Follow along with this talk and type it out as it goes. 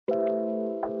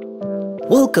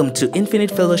Welcome to Infinite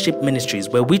Fellowship Ministries,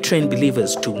 where we train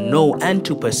believers to know and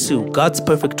to pursue God's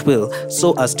perfect will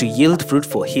so as to yield fruit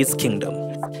for His kingdom.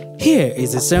 Here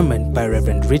is a sermon by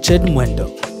Reverend Richard Muendo.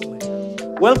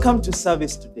 Welcome to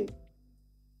service today.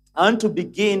 I want to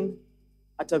begin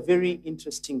at a very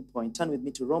interesting point. Turn with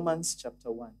me to Romans chapter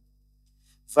 1,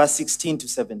 verse 16 to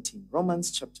 17.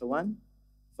 Romans chapter 1,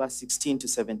 verse 16 to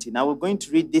 17. Now we're going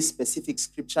to read this specific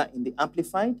scripture in the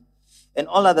Amplified, and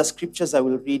all other scriptures I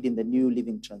will read in the New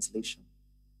Living Translation.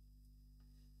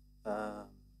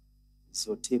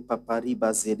 Zote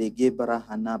papariba zedegebra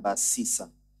hanaba sisa.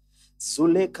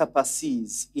 Zule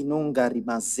kapasiz inunga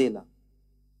rimazela.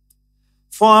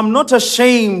 For I'm not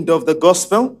ashamed of the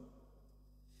gospel,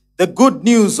 the good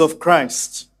news of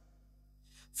Christ.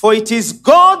 For it is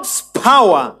God's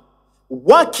power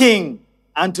working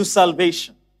unto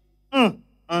salvation.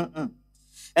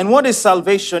 And what is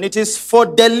salvation? It is for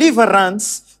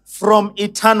deliverance from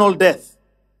eternal death.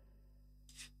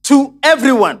 To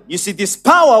everyone. You see, this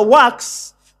power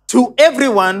works to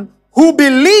everyone who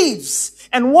believes.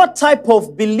 And what type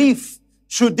of belief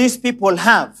should these people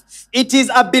have? It is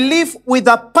a belief with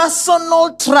a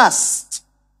personal trust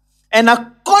and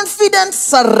a confident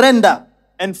surrender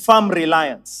and firm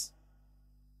reliance.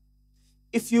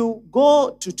 If you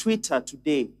go to Twitter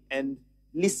today and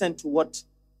listen to what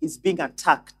is being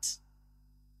attacked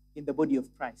in the body of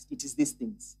Christ, it is these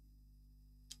things.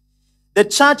 The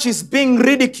church is being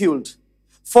ridiculed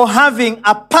for having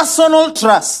a personal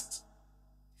trust.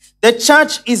 The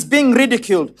church is being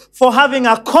ridiculed for having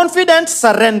a confident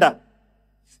surrender.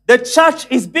 The church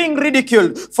is being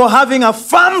ridiculed for having a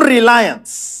firm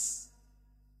reliance.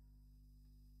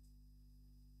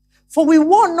 For we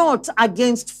war not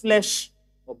against flesh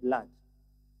or blood.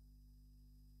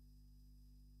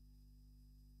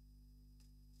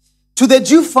 To the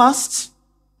Jew first,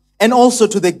 and also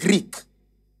to the Greek.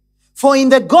 For in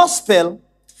the gospel,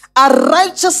 a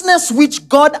righteousness which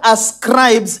God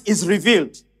ascribes is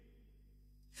revealed.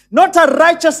 Not a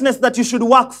righteousness that you should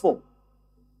work for,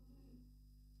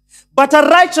 but a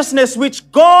righteousness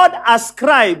which God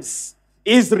ascribes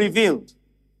is revealed.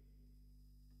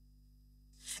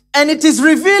 And it is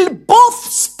revealed both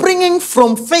springing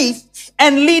from faith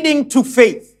and leading to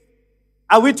faith.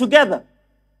 Are we together?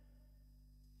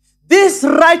 This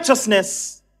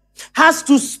righteousness has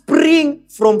to spring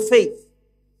from faith.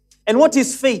 And what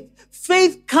is faith?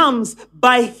 Faith comes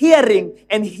by hearing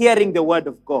and hearing the word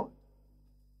of God.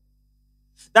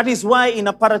 That is why in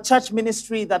a parachurch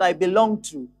ministry that I belong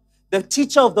to, the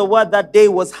teacher of the word that day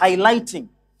was highlighting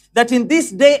that in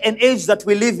this day and age that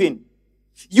we live in,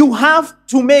 you have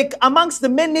to make, amongst the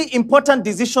many important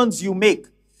decisions you make,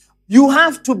 you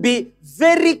have to be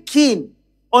very keen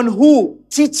on who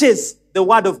teaches the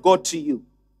word of God to you.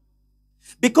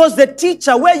 Because the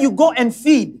teacher, where you go and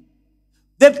feed,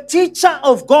 the teacher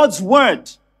of God's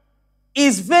word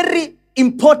is very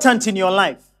important in your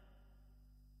life.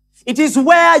 It is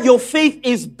where your faith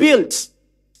is built.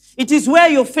 It is where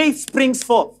your faith springs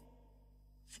forth.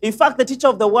 In fact, the teacher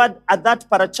of the word at that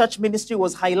parachurch ministry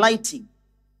was highlighting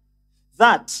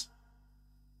that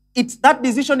that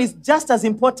decision is just as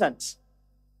important,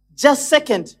 just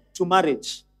second to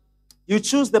marriage. You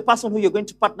choose the person who you're going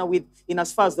to partner with in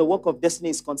as far as the work of destiny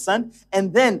is concerned.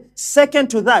 And then, second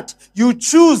to that, you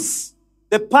choose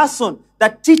the person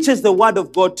that teaches the word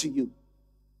of God to you.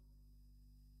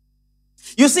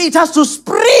 You see, it has to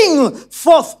spring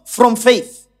forth from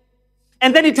faith.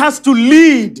 And then it has to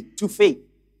lead to faith.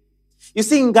 You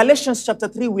see, in Galatians chapter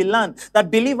 3, we learn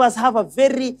that believers have a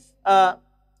very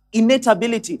innate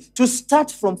ability to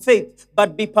start from faith,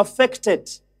 but be perfected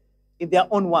in their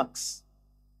own works.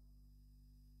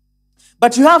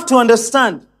 But you have to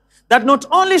understand that not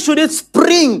only should it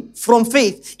spring from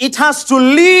faith, it has to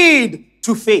lead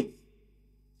to faith.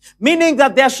 Meaning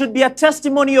that there should be a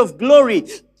testimony of glory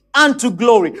unto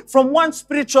glory, from one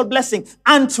spiritual blessing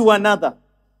unto another.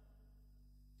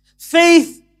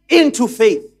 Faith into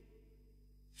faith.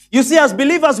 You see, as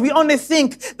believers, we only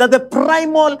think that the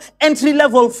primal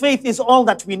entry-level faith is all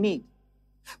that we need.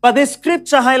 But the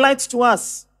scripture highlights to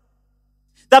us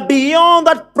that beyond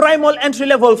that primal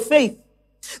entry-level faith,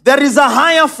 there is a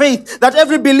higher faith that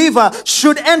every believer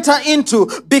should enter into,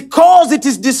 because it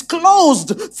is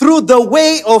disclosed through the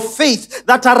way of faith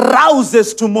that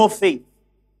arouses to more faith.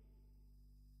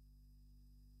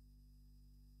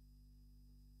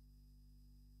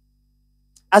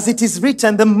 As it is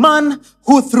written, the man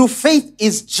who through faith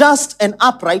is just and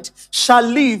upright shall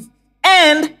live,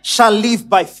 and shall live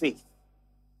by faith.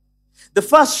 The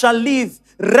first shall live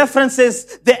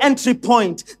references the entry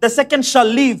point. The second shall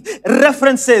live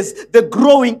references the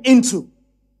growing into.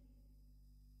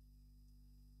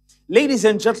 Ladies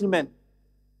and gentlemen,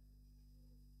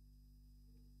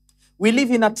 we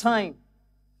live in a time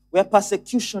where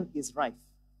persecution is rife.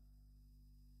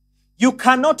 You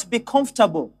cannot be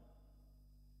comfortable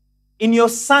in your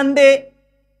Sunday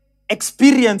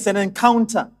experience and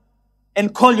encounter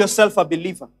and call yourself a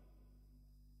believer.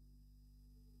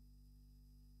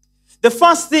 The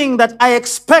first thing that I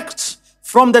expect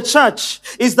from the church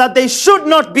is that they should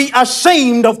not be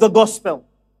ashamed of the gospel.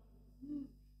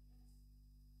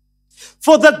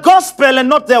 For the gospel and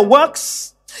not their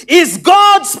works is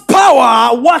God's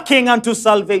power working unto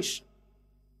salvation.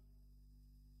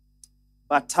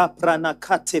 And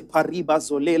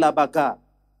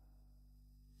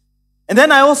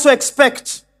then I also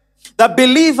expect that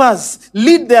believers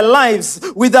lead their lives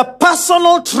with a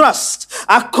personal trust,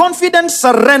 a confident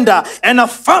surrender, and a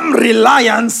firm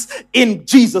reliance in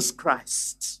Jesus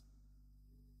Christ.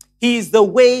 He is the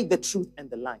way, the truth, and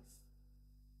the life.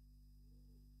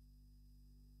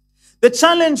 The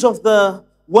challenge of the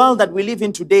world that we live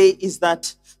in today is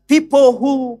that people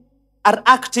who are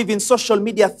active in social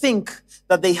media think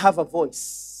that they have a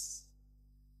voice.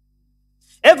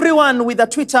 Everyone with a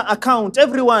Twitter account,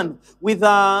 everyone with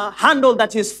a handle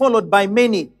that is followed by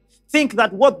many, think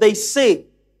that what they say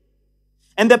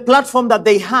and the platform that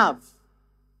they have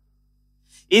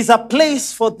is a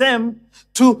place for them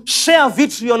to share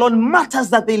vitriol on matters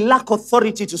that they lack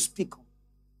authority to speak on.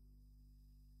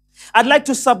 I'd like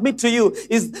to submit to you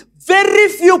is very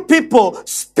few people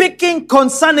speaking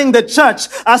concerning the church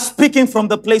are speaking from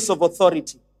the place of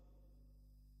authority.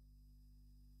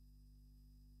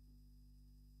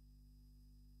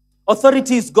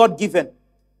 Authority is God-given.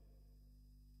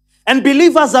 And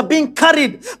believers are being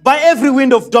carried by every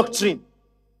wind of doctrine,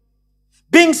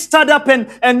 being stirred up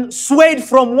and swayed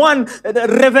from one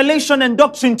revelation and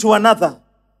doctrine to another.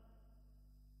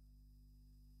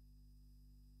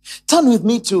 Turn with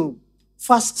me to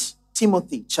 1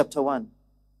 Timothy chapter 1.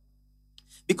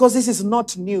 Because this is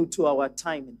not new to our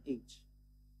time and age.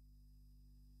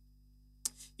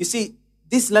 You see,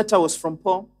 this letter was from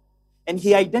Paul, and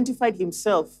he identified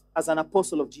himself as an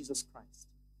apostle of Jesus Christ.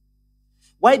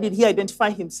 Why did he identify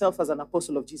himself as an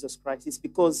apostle of Jesus Christ? It's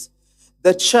because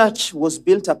the church was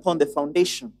built upon the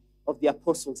foundation of the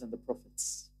apostles and the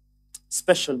prophets.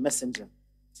 Special messenger.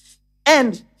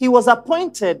 And he was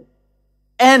appointed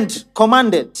and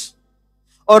commanded.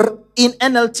 Or in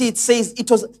NLT it says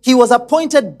he was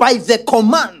appointed by the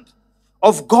command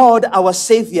of God our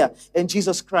Savior and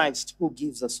Jesus Christ who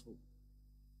gives us hope.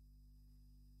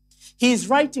 He is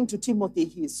writing to Timothy,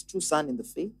 his true son in the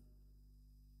faith,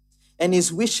 and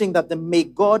is wishing that may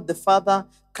God the Father,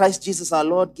 Christ Jesus our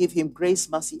Lord, give him grace,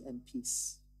 mercy, and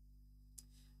peace.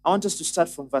 I want us to start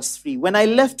from verse 3. When I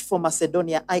left for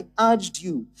Macedonia, I urged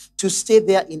you to stay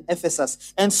there in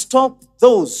Ephesus and stop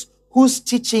those whose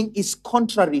teaching is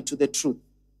contrary to the truth.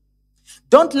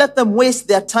 Don't let them waste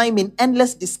their time in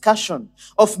endless discussion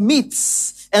of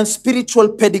myths and spiritual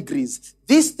pedigrees.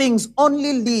 These things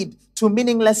only lead to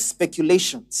meaningless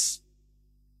speculations.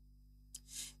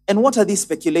 And what are these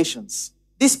speculations?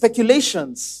 These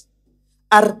speculations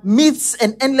are myths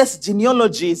and endless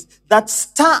genealogies that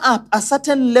stir up a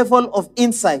certain level of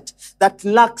insight that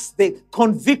lacks the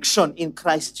conviction in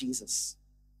Christ Jesus.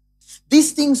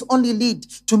 These things only lead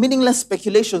to meaningless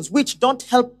speculations which don't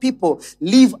help people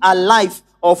live a life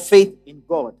of faith in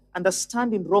God.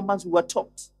 Understand, in Romans we were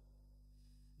taught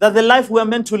that the life we are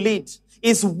meant to lead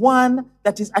is one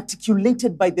that is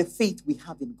articulated by the faith we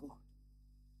have in God.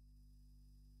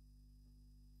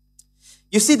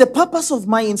 You see, the purpose of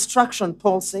my instruction,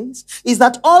 Paul says, is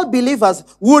that all believers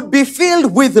would be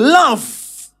filled with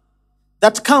love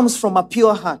that comes from a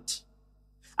pure heart,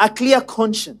 a clear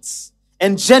conscience,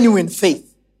 and genuine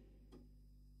faith.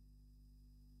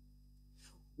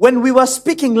 When we were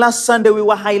speaking last Sunday, we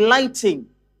were highlighting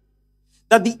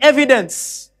that the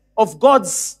evidence of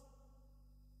God's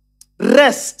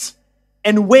rest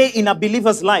and way in a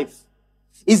believer's life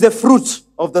is the fruit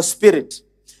of the Spirit.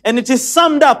 And it is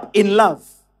summed up in love.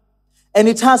 And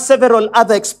it has several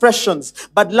other expressions,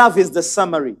 but love is the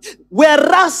summary.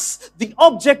 Whereas the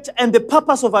object and the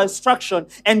purpose of our instruction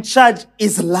and charge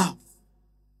is love.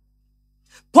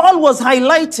 Paul was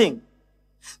highlighting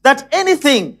that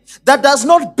anything that does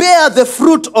not bear the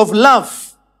fruit of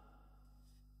love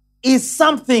is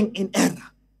something in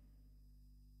error.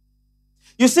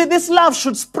 You see, this love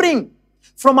should spring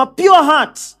from a pure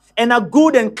heart and a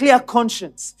good and clear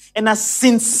conscience and a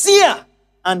sincere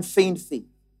and feigned faith.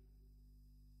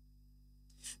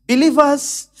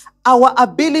 Believers, our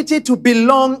ability to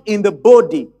belong in the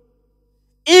body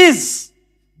is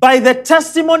by the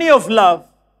testimony of love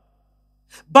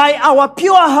by our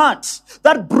pure heart,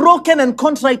 that broken and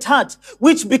contrite heart,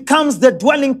 which becomes the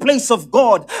dwelling place of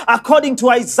God, according to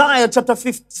Isaiah chapter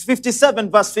 57,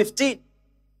 verse 15.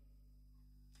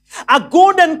 A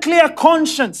good and clear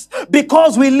conscience,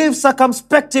 because we live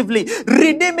circumspectively,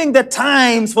 redeeming the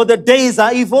times, for the days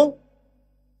are evil,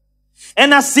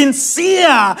 and a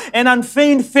sincere and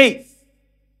unfeigned faith.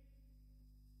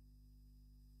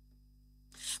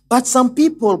 But some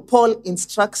people, Paul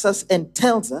instructs us and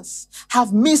tells us,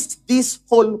 have missed this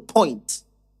whole point.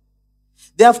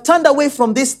 They have turned away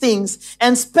from these things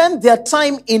and spent their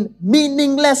time in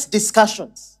meaningless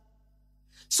discussions.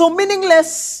 So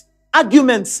meaningless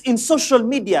arguments in social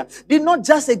media did not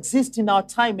just exist in our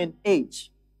time and age.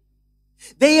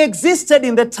 They existed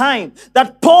in the time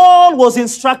that Paul was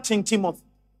instructing Timothy.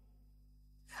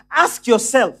 Ask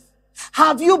yourself,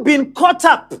 have you been caught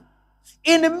up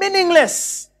in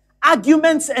meaningless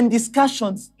arguments and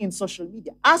discussions in social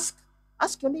media? Ask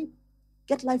your neighbor.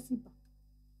 Get live feedback.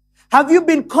 Have you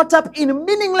been caught up in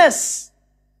meaningless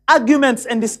arguments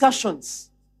and discussions?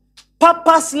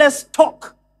 Purposeless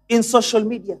talk in social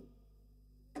media?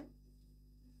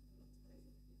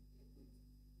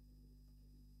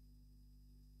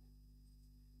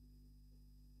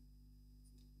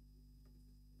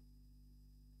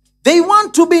 They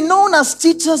want to be known as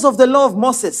teachers of the law of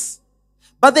Moses,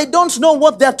 but they don't know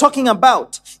what they're talking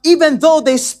about, even though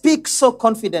they speak so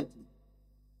confidently.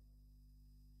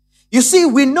 You see,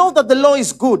 we know that the law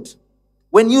is good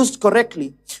when used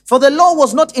correctly, for the law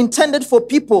was not intended for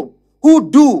people who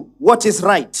do what is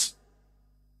right.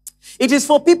 It is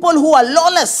for people who are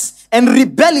lawless and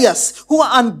rebellious, who are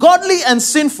ungodly and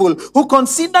sinful, who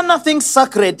consider nothing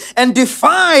sacred and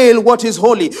defile what is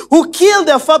holy, who kill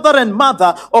their father and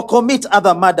mother or commit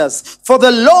other murders. For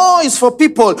the law is for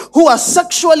people who are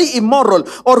sexually immoral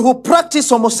or who practice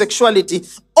homosexuality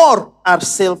or are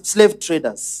slave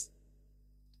traders.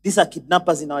 These are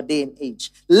kidnappers in our day and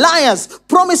age. Liars,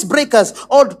 promise breakers,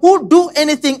 or who do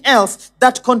anything else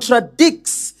that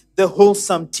contradicts the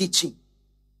wholesome teaching.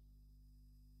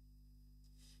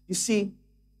 You see,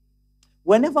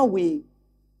 whenever we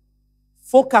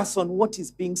focus on what is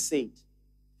being said,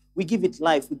 we give it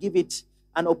life, we give it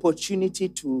an opportunity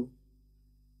to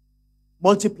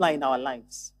multiply in our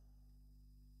lives.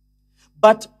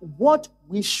 But what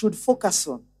we should focus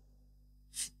on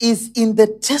is in the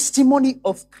testimony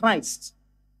of Christ,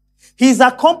 his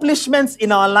accomplishments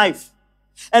in our life,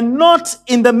 and not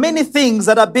in the many things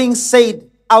that are being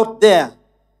said out there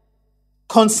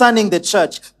concerning the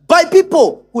church by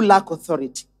people who lack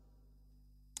authority.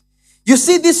 You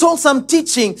see, this wholesome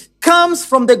teaching comes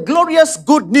from the glorious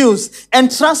good news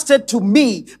entrusted to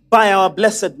me by our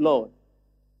blessed Lord.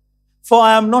 For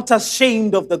I am not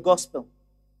ashamed of the gospel.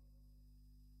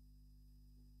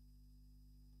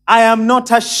 I am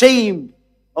not ashamed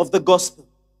of the gospel.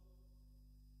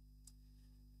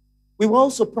 We were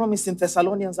also promised in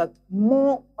Thessalonians that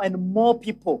more and more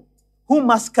people who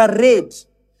masquerade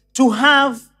to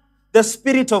have the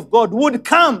Spirit of God would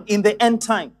come in the end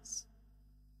times.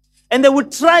 And they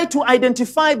would try to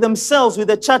identify themselves with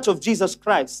the Church of Jesus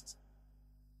Christ.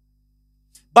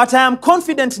 But I am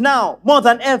confident now, more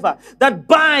than ever, that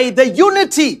by the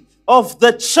unity of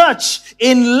the church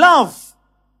in love,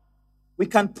 we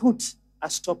can put a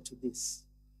stop to this.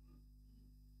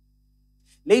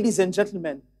 Ladies and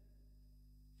gentlemen,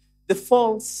 the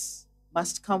false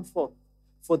must come forth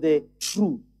for the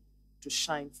true to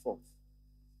shine forth.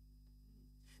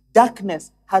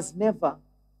 Darkness has never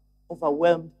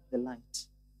overwhelmed the light.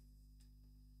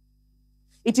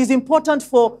 It is important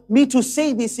for me to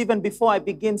say this even before I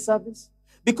begin service,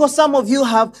 because some of you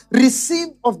have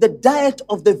received of the diet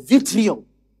of the vitriol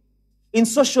in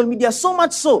social media, so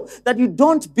much so that you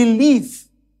don't believe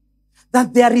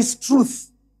that there is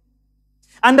truth.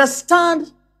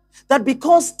 Understand that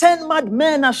because 10 mad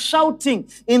men are shouting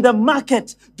in the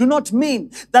market do not mean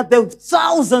that the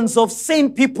thousands of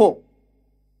sane people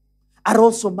are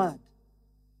also mad.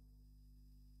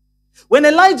 When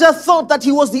Elijah thought that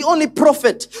he was the only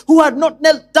prophet who had not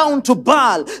knelt down to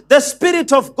Baal, the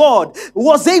Spirit of God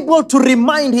was able to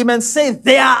remind him and say,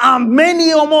 there are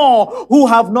many or more who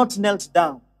have not knelt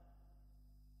down.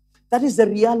 That is the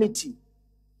reality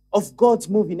of God's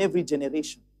move in every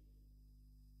generation.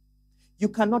 You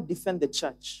cannot defend the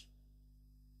church.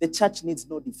 The church needs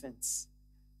no defense.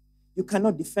 You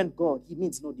cannot defend God. He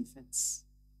needs no defense.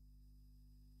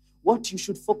 What you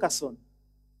should focus on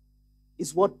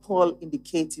is what Paul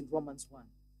indicates in Romans 1.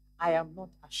 I am not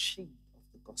ashamed of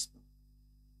the gospel.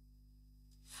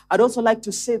 I'd also like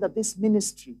to say that this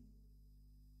ministry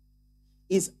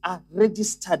is a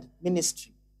registered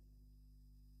ministry.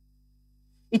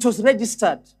 It was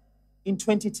registered in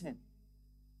 2010.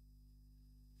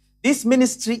 This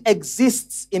ministry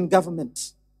exists in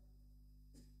government.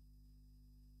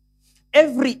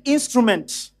 Every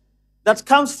instrument that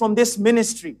comes from this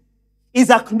ministry is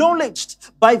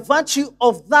acknowledged by virtue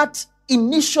of that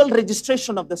initial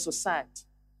registration of the society.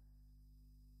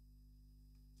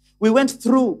 We went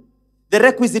through the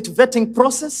requisite vetting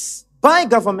process by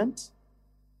government,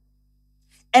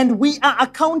 and we are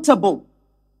accountable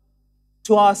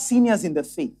to our seniors in the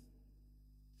faith.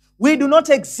 We do not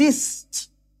exist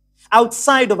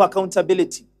outside of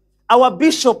accountability. Our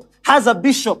bishop has a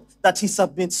bishop that he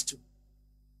submits to.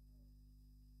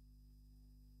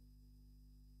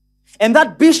 And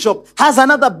that bishop has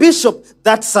another bishop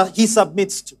that he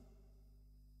submits to.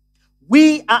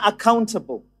 We are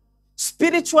accountable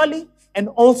spiritually and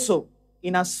also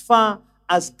in as far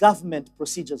as government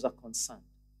procedures are concerned.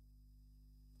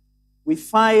 We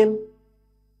file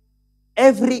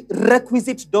every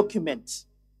requisite document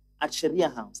at Sharia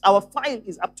House. Our file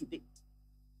is up to date.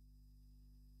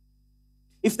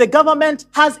 If the government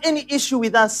has any issue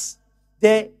with us,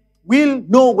 they will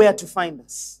know where to find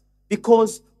us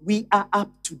because we are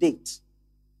up to date.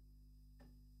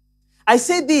 I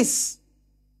say this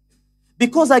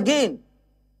because, again,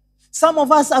 some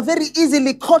of us are very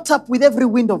easily caught up with every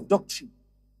wind of doctrine.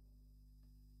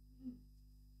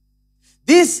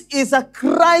 This is a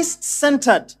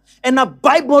Christ-centered and a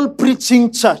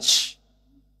Bible-preaching church.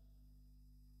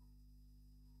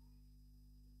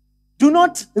 Do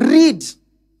not read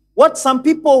what some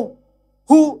people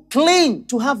who claim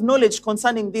to have knowledge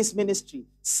concerning this ministry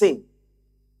say.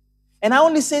 And I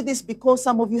only say this because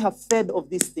some of you have fed of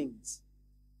these things.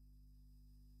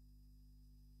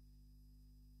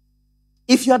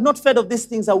 If you had not fed of these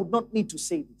things, I would not need to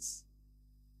say this.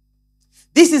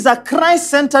 This is a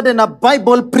Christ-centered and a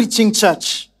Bible-preaching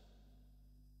church.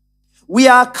 We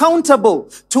are accountable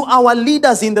to our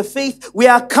leaders in the faith. We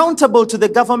are accountable to the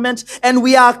government. And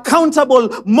we are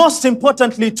accountable, most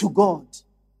importantly, to God.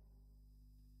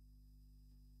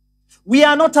 We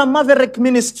are not a maverick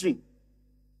ministry.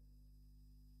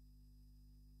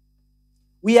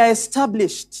 We are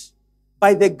established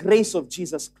by the grace of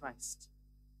Jesus Christ.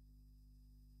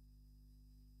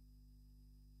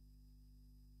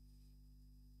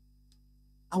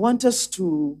 I want us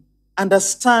to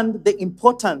understand the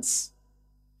importance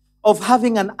of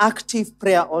having an active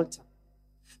prayer altar.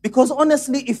 Because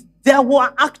honestly, if there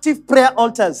were active prayer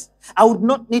altars, I would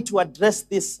not need to address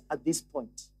this at this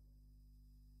point.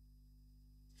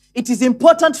 It is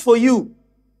important for you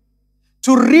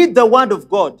to read the Word of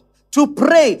God, to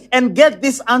pray and get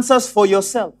these answers for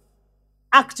yourself,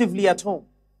 actively at home.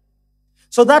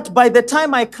 So that by the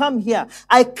time I come here,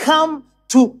 I come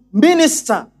to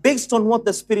minister based on what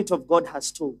the Spirit of God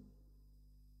has told.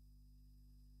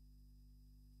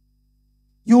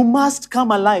 You must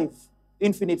come alive,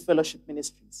 Infinite Fellowship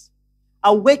Ministries.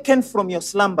 Awaken from your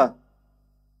slumber.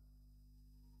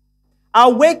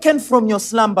 Awaken from your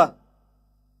slumber.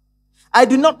 I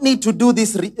do not need to do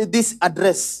this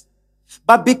address.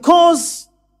 But because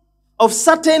of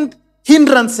certain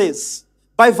hindrances,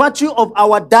 by virtue of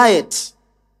our diet,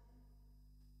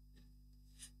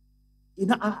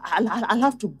 I'll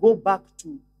have to go back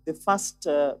to the first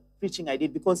preaching I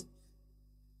did because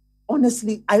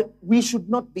honestly, we should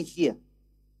not be here.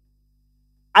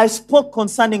 I spoke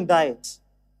concerning diet.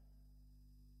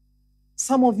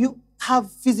 Some of you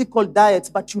have physical diets,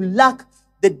 but you lack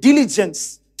the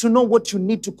diligence to know what you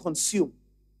need to consume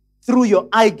through your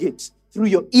eye gate, through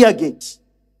your ear gate.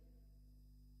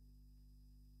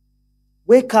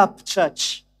 Wake up,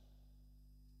 church.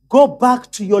 Go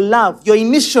back to your love, your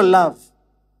initial love.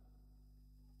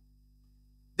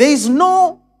 There is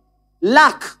no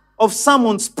lack of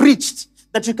sermons preached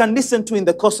that you can listen to in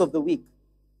the course of the week.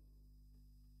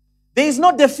 There is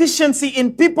no deficiency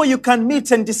in people you can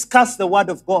meet and discuss the Word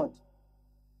of God.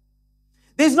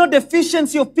 There is no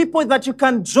deficiency of people that you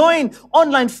can join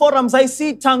online forums. I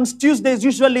see Tongues Tuesdays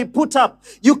usually put up.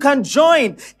 You can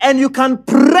join and you can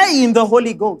pray in the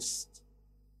Holy Ghost.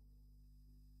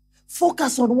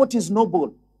 Focus on what is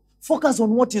noble. Focus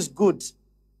on what is good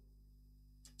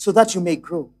so that you may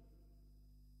grow.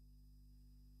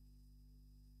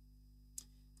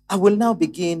 I will now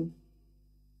begin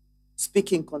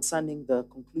speaking concerning the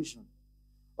conclusion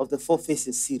of the Four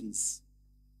Faces series.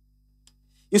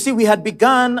 You see, we had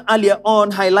begun earlier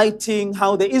on highlighting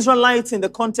how the Israelites in the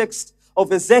context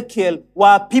of Ezekiel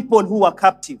were people who were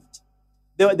captive.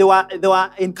 They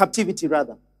were in captivity,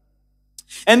 rather.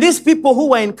 And these people who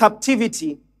were in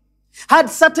captivity had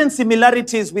certain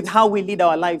similarities with how we lead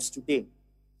our lives today.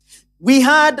 We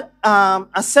had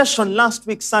a session last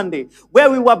week, Sunday, where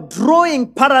we were drawing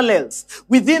parallels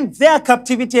within their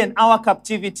captivity and our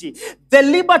captivity. The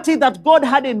liberty that God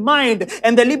had in mind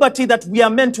and the liberty that we are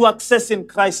meant to access in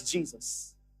Christ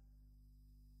Jesus.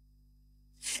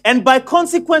 And by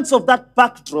consequence of that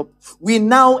backdrop, we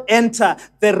now enter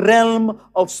the realm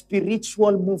of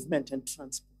spiritual movement and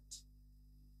transport.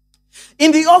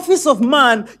 In the office of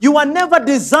man, you are never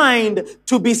designed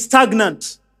to be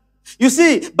stagnant. You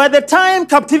see, by the time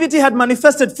captivity had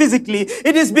manifested physically,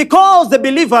 it is because the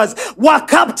believers were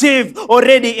captive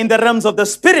already in the realms of the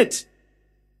spirit.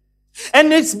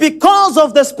 And it's because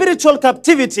of the spiritual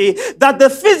captivity that the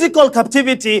physical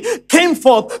captivity came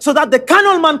forth, so that the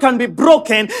carnal man can be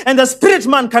broken and the spirit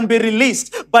man can be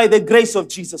released by the grace of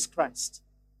Jesus Christ.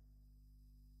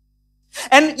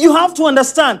 And you have to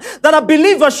understand that a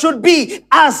believer should be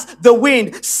as the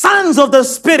wind. Sons of the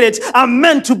Spirit are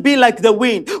meant to be like the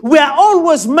wind. We are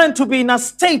always meant to be in a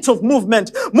state of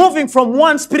movement, moving from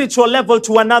one spiritual level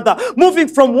to another, moving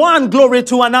from one glory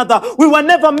to another. We were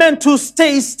never meant to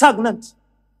stay stagnant.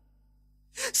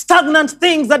 Stagnant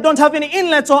things that don't have any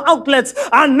inlets or outlets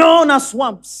are known as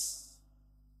swamps.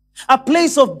 A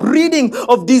place of breeding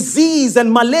of disease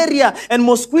and malaria and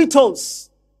mosquitoes.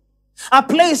 A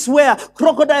place where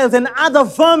crocodiles and other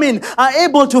vermin are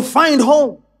able to find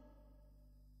home.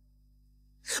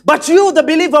 But you, the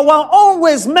believer, were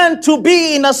always meant to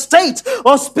be in a state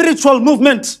of spiritual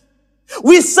movement.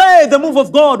 We say the move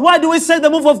of God. Why do we say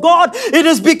the move of God? It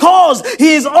is because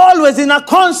He is always in a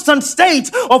constant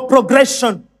state of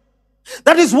progression.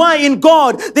 That is why in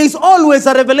God, there is always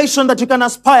a revelation that you can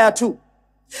aspire to.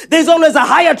 There is always a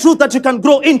higher truth that you can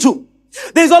grow into.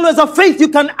 There is always a faith you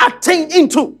can attain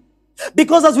into.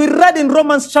 Because as we read in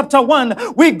Romans chapter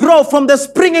 1, we grow from the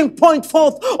springing point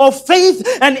forth of faith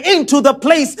and into the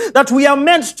place that we are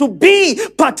meant to be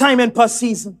per time and per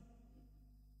season.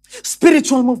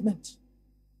 Spiritual movement.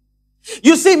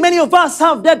 You see, many of us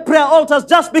have dead prayer altars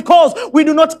just because we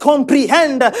do not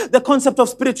comprehend the concept of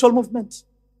spiritual movement.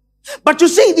 But you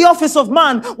see, the office of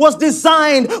man was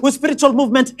designed with spiritual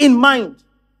movement in mind.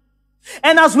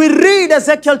 And as we read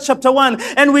Ezekiel chapter 1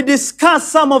 and we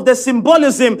discuss some of the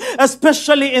symbolism,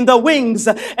 especially in the wings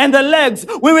and the legs,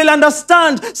 we will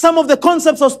understand some of the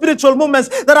concepts of spiritual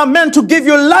movements that are meant to give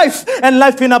you life and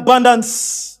life in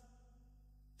abundance.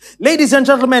 Ladies and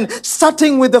gentlemen,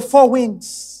 starting with the four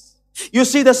wings, you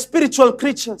see the spiritual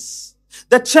creatures,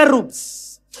 the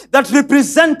cherubs that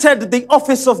represented the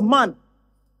office of man.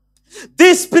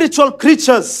 These spiritual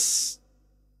creatures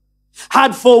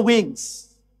had four wings.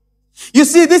 You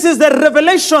see, this is the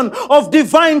revelation of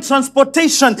divine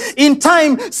transportation in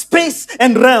time, space,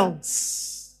 and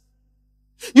realms.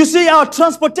 You see, our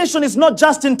transportation is not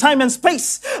just in time and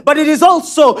space, but it is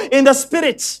also in the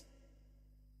spirit.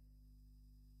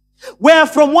 Where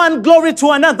from one glory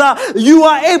to another, you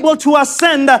are able to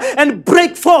ascend and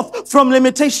break forth from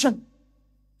limitation.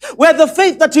 Where the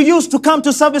faith that you used to come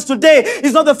to service today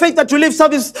is not the faith that you leave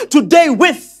service today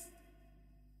with.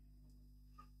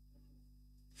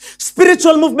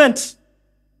 Spiritual movement.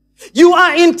 You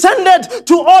are intended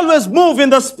to always move in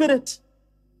the spirit.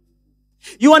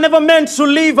 You are never meant to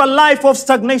live a life of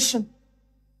stagnation.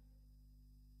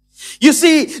 You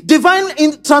see,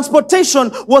 divine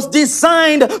transportation was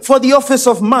designed for the office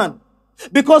of man,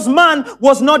 because man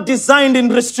was not designed in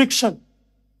restriction.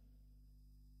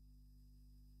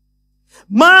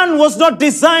 Man was not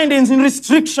designed in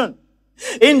restriction.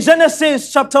 In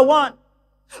Genesis chapter 1,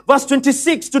 verse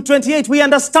 26 to 28, we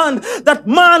understand that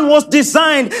man was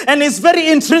designed, and his very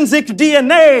intrinsic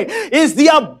DNA is the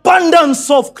abundance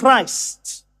of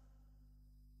Christ.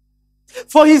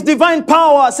 For his divine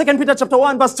power, 2 Peter chapter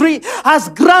 1 verse 3, has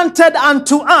granted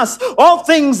unto us all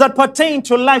things that pertain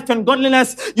to life and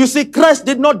godliness. You see, Christ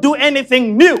did not do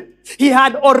anything new. He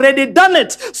had already done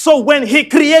it. So when he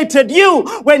created you,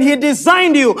 when he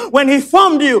designed you, when he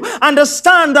formed you,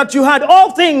 understand that you had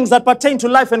all things that pertain to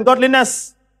life and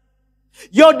godliness.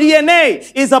 Your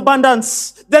DNA is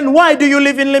abundance. Then why do you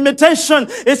live in limitation?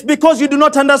 It's because you do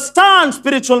not understand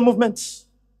spiritual movement.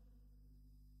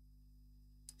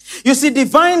 You see,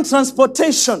 divine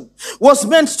transportation was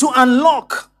meant to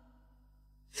unlock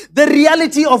the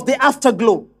reality of the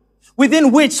afterglow,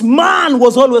 within which man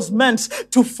was always meant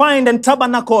to find and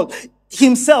tabernacle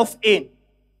himself in.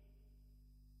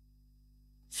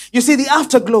 You see, the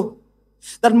afterglow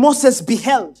that Moses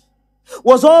beheld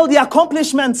was all the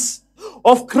accomplishments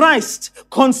of Christ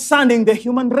concerning the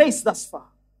human race thus far.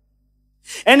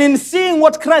 And in seeing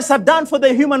what Christ had done for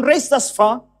the human race thus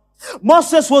far,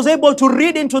 Moses was able to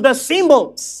read into the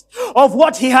symbols of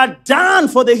what he had done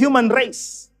for the human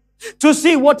race to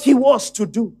see what he was to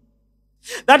do.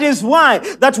 That is why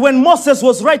that when Moses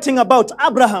was writing about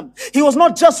Abraham, he was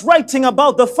not just writing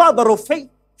about the father of faith,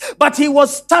 but he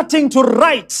was starting to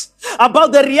write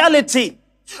about the reality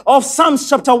of Psalms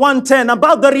chapter 110,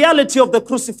 about the reality of the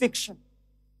crucifixion.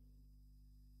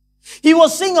 He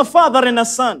was seeing a father and a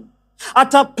son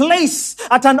at a place,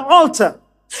 at an altar,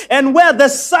 and where the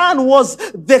son was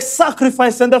the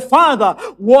sacrifice and the father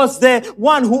was the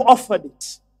one who offered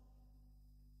it.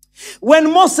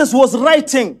 When Moses was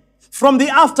writing from the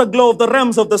afterglow of the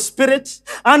realms of the spirit,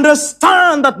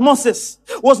 understand that Moses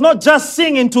was not just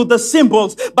seeing into the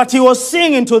symbols, but he was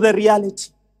seeing into the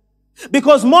reality.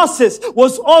 Because Moses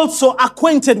was also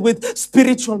acquainted with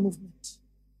spiritual movement.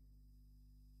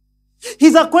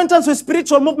 His acquaintance with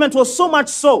spiritual movement was so much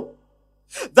so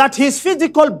that his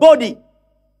physical body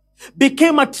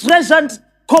became a treasured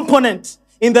component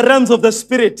in the realms of the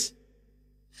spirit.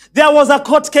 There was a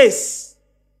court case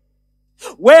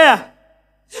where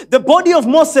the body of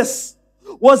Moses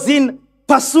was in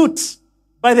pursuit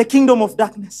by the kingdom of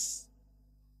darkness.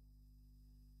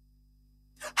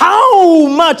 How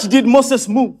much did Moses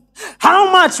move?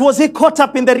 How much was he caught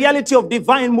up in the reality of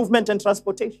divine movement and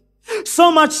transportation?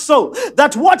 So much so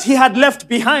that what he had left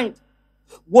behind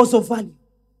was of value.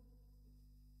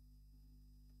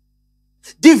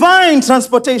 Divine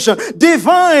transportation,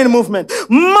 divine movement.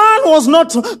 Man was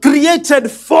not created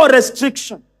for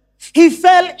restriction. He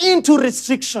fell into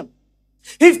restriction.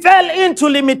 He fell into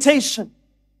limitation.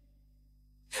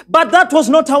 But that was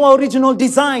not our original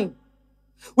design.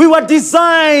 We were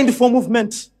designed for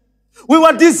movement. We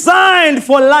were designed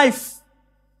for life.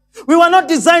 We were not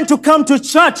designed to come to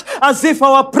church as if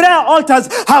our prayer altars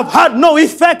have had no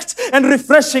effect and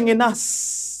refreshing in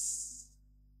us.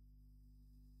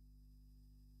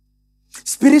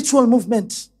 Spiritual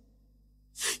movement.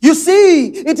 You see,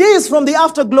 it is from the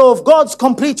afterglow of God's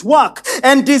complete work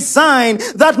and design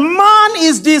that man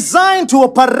is designed to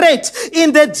operate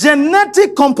in the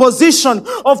genetic composition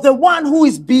of the one who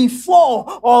is before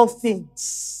all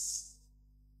things.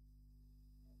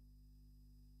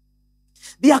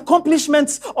 The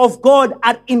accomplishments of God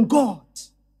are in God.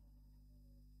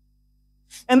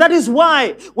 And that is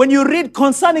why when you read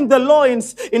concerning the law in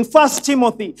 1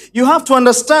 Timothy, you have to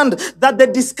understand that the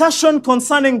discussion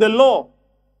concerning the law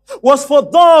was for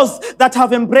those that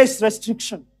have embraced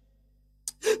restriction.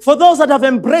 For those that have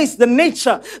embraced the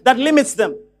nature that limits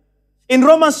them. In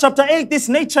Romans chapter 8, this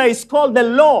nature is called the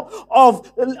law of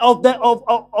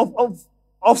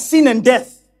sin and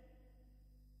death.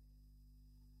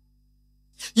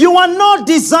 You are not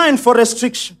designed for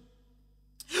restriction.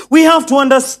 We have to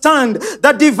understand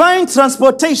that divine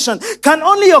transportation can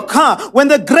only occur when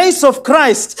the grace of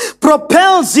Christ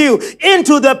propels you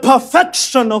into the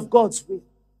perfection of God's will.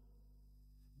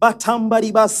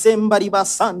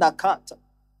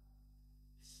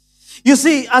 You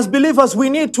see, as believers, we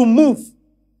need to move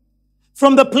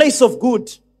from the place of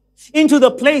good into the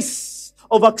place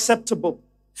of acceptable.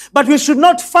 But we should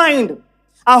not find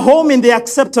a home in the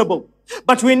acceptable,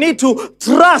 but we need to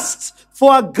trust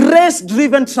for a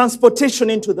grace-driven transportation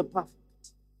into the perfect.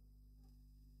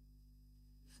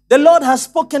 The Lord has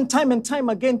spoken time and time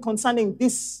again concerning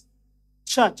this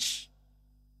church.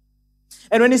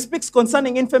 And when he speaks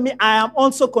concerning infamy, I am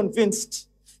also convinced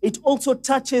it also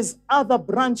touches other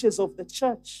branches of the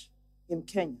church in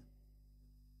Kenya.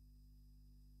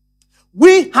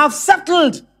 We have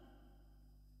settled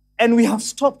and we have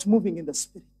stopped moving in the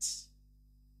Spirit.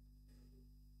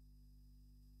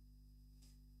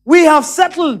 We have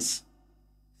settled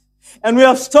and we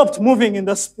have stopped moving in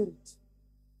the Spirit.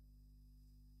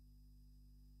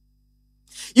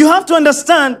 You have to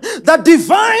understand that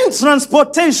divine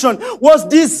transportation was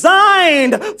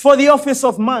designed for the office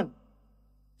of man.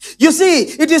 You see,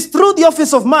 it is through the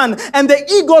office of man and the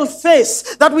eagle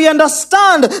face that we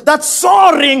understand that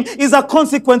soaring is a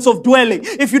consequence of dwelling.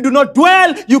 If you do not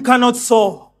dwell, you cannot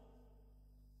soar.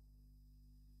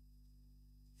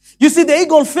 You see, the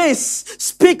eagle face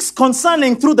speaks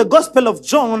concerning, through the Gospel of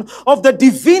John, of the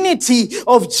divinity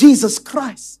of Jesus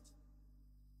Christ.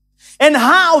 And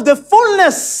how the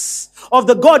fullness of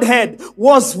the Godhead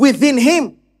was within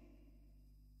him.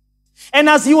 And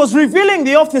as he was revealing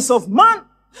the office of man,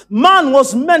 man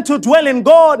was meant to dwell in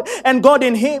God and God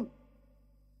in him.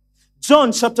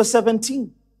 John chapter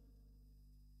 17.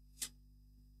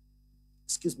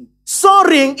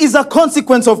 Soaring is a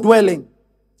consequence of dwelling.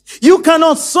 You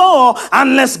cannot soar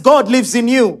unless God lives in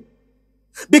you.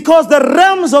 Because the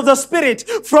realms of the Spirit,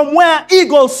 from where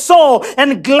eagles soar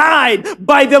and glide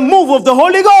by the move of the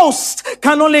Holy Ghost,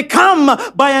 can only come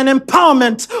by an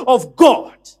empowerment of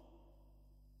God.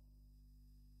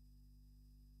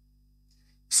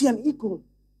 See, an eagle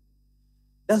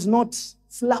does not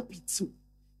flap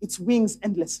its wings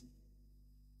endlessly.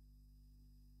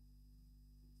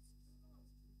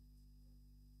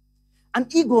 An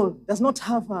eagle does not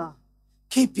have a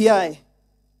KPI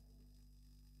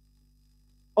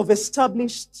of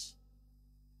established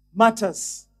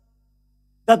matters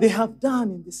that they have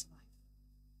done in this life.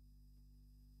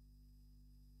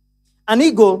 An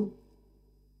eagle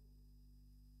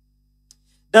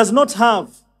does not have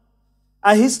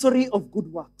a history of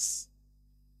good works.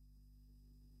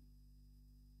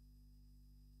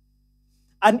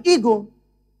 An eagle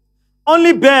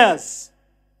only bears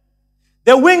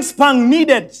the wingspan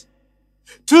needed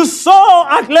to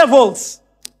soar at levels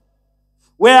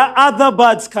where other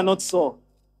birds cannot soar.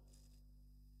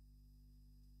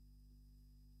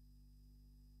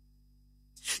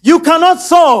 You cannot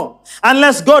soar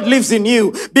unless God lives in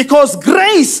you, because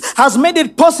grace has made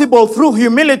it possible through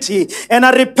humility and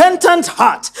a repentant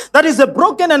heart, that is a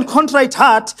broken and contrite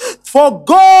heart, for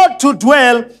God to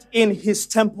dwell in his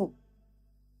temple.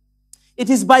 It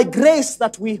is by grace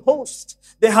that we host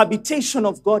the habitation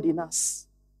of God in us.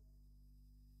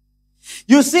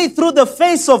 You see, through the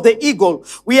face of the eagle,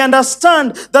 we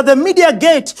understand that the media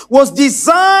gate was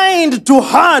designed to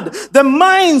herd the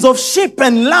minds of sheep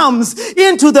and lambs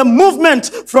into the movement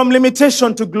from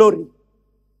limitation to glory.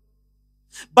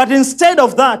 But instead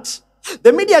of that,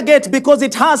 the media gate, because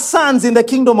it has sons in the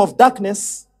kingdom of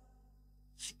darkness,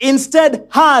 instead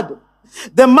had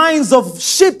the minds of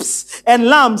sheep and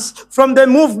lambs from the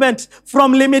movement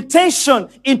from limitation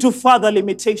into further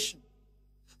limitation.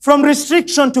 From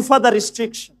restriction to further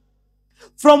restriction.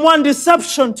 From one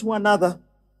deception to another.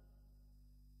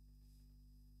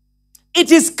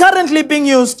 It is currently being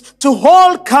used to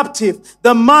hold captive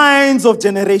the minds of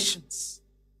generations.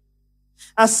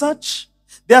 As such,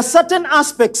 there are certain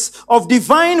aspects of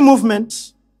divine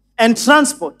movement and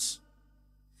transport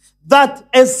that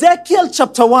Ezekiel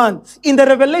chapter 1, in the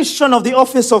revelation of the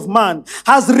office of man,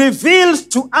 has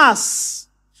revealed to us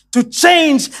to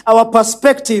change our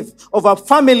perspective of a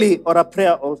family or a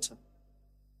prayer altar.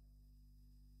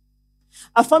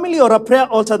 A family or a prayer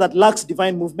altar that lacks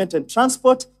divine movement and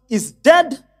transport is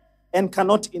dead and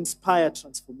cannot inspire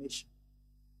transformation.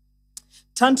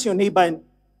 Turn to your neighbor and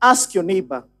ask your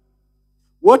neighbor,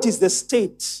 what is the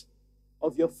state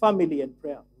of your family and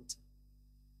prayer altar?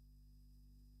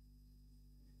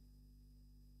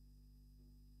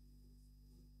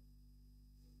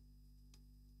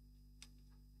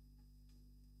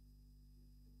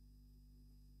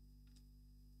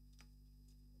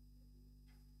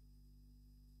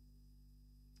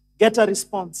 Get a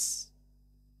response.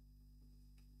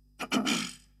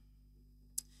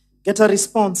 Get a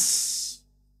response.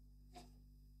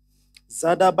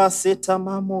 Zadabaseta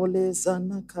mamole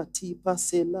zanakati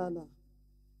paselala.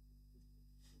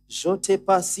 Jote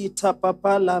pasita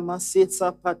papala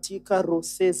masetsa patika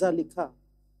roseza lika.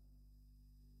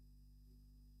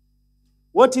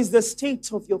 What is the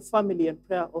state of your family and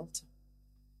prayer altar?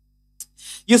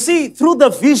 You see, through the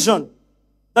vision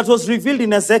that was revealed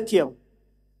in Ezekiel,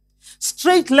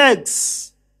 straight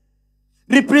legs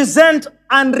represent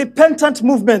unrepentant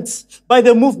movements by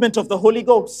the movement of the Holy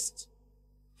Ghost.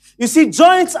 You see,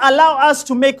 joints allow us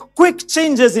to make quick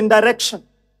changes in direction.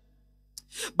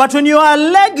 But when your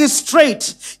leg is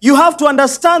straight, you have to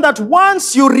understand that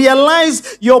once you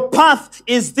realize your path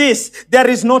is this, there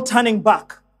is no turning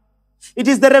back. It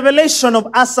is the revelation of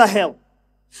Asahel,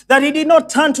 that he did not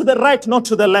turn to the right, not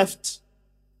to the left.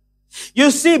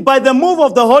 You see, by the move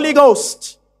of the Holy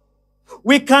Ghost,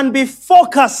 we can be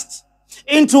focused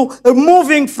into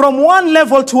moving from one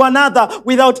level to another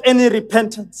without any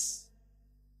repentance.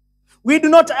 We do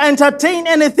not entertain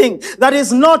anything that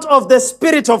is not of the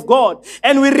Spirit of God,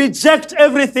 and we reject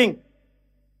everything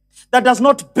that does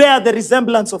not bear the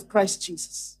resemblance of Christ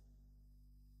Jesus.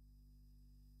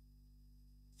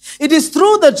 It is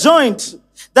through the joint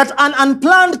that an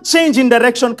unplanned change in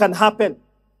direction can happen.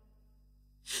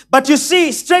 But you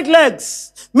see, straight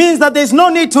legs means that there's no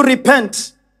need to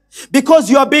repent, because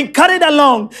you are being carried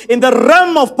along in the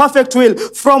realm of perfect will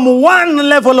from one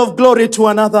level of glory to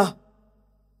another.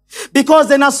 Because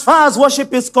then, as far as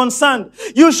worship is concerned,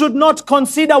 you should not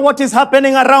consider what is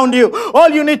happening around you. All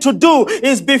you need to do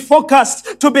is be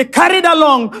focused, to be carried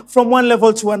along from one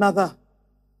level to another.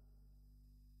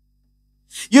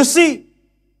 You see,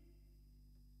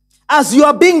 as you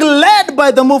are being led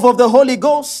by the move of the Holy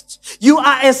Ghost, you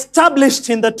are established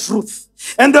in the truth.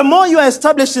 And the more you are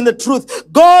established in the truth,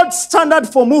 God's standard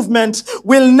for movement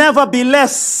will never be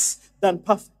less than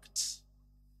perfect.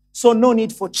 So no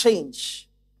need for change.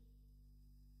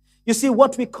 You see,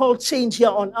 what we call change here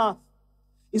on earth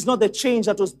is not the change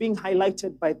that was being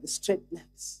highlighted by the straight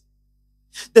legs.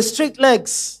 The straight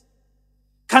legs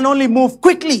can only move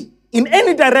quickly in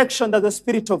any direction that the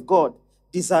Spirit of God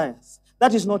desires.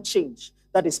 That is not change.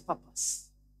 That is purpose.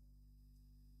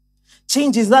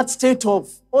 Change is that state of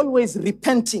always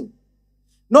repenting,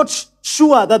 not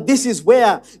sure that this is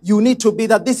where you need to be,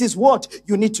 that this is what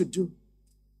you need to do.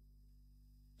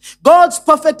 God's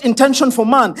perfect intention for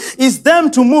man is them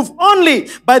to move only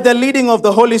by the leading of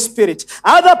the Holy Spirit.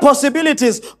 Other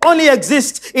possibilities only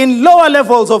exist in lower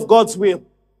levels of God's will.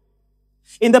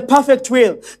 In the perfect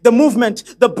will, the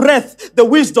movement, the breath, the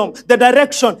wisdom, the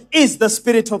direction is the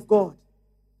Spirit of God.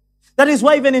 That is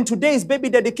why even in today's baby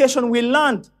dedication, we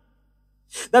learned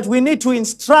that we need to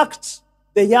instruct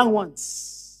the young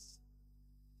ones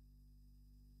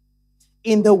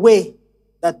in the way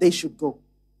that they should go.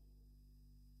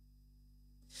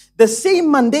 The same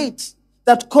mandate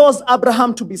that caused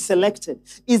Abraham to be selected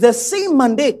is the same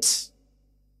mandate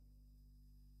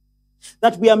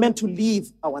that we are meant to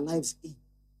live our lives in.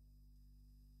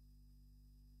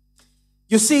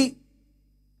 You see,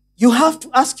 you have to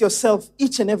ask yourself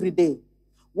each and every day,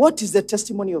 what is the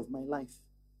testimony of my life?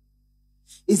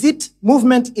 Is it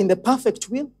movement in the perfect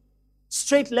will?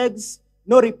 Straight legs,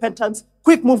 no repentance,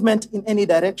 quick movement in any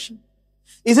direction?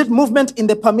 Is it movement in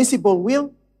the permissible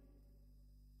will,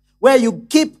 where you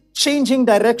keep changing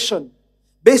direction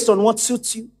based on what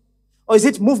suits you? Or is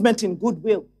it movement in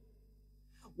goodwill,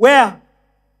 where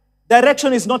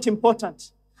direction is not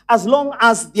important as long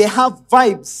as they have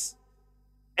vibes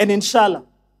and inshallah?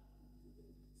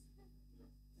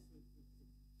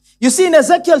 You see, in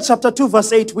Ezekiel chapter 2,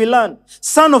 verse 8, we learn,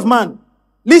 Son of man,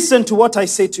 listen to what I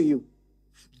say to you.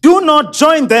 Do not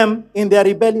join them in their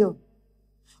rebellion.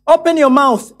 Open your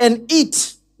mouth and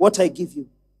eat what I give you.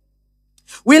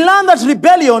 We learn that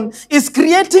rebellion is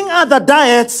creating other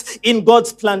diets in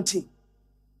God's planting.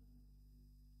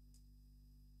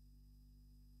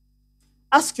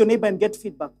 Ask your neighbor and get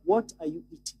feedback. What are you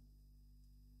eating?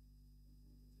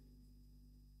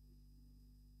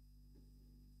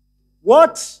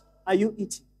 What are you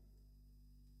eating?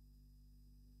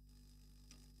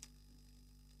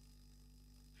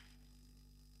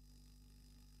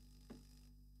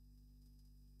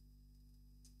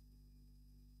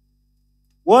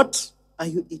 What are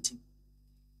you eating?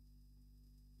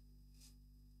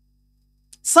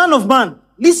 Son of man,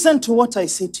 listen to what I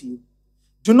say to you.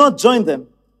 Do not join them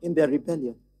in their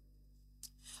rebellion.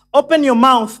 Open your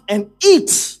mouth and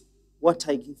eat what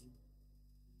I give you.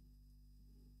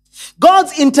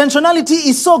 God's intentionality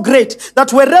is so great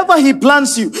that wherever he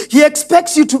plants you, he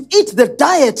expects you to eat the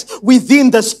diet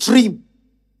within the stream.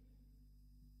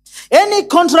 Any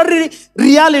contrary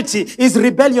reality is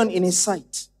rebellion in his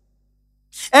sight.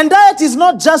 And diet is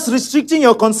not just restricting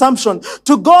your consumption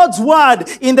to God's word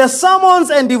in the sermons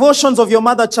and devotions of your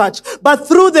mother church, but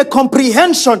through the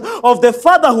comprehension of the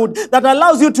fatherhood that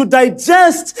allows you to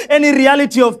digest any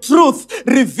reality of truth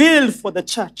revealed for the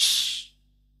church.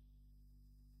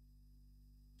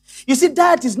 You see,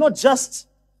 diet is not just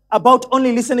about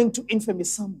only listening to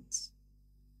infamous sermons.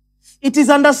 It is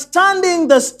understanding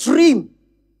the stream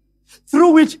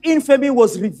through which infamy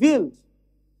was revealed,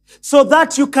 so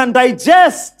that you can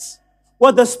digest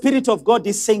what the Spirit of God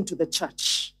is saying to the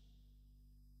church.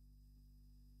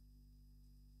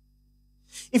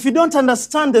 If you don't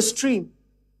understand the stream,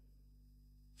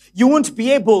 you won't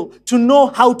be able to know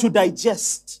how to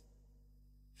digest.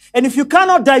 And if you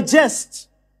cannot digest,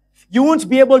 you won't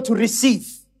be able to receive.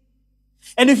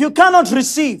 And if you cannot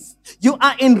receive, you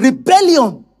are in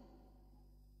rebellion,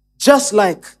 just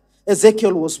like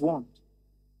Ezekiel was warned.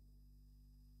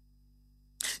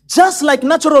 Just like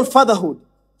natural fatherhood,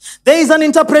 there is an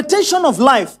interpretation of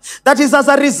life that is as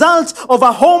a result of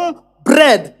a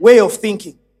homebred way of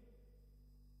thinking.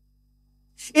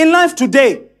 In life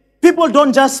today, people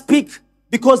don't just speak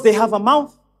because they have a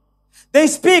mouth. They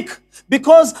speak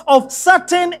because of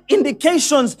certain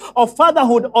indications of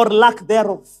fatherhood or lack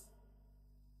thereof.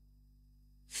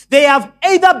 They have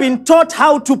either been taught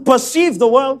how to perceive the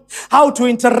world, how to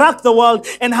interact the world,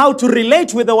 and how to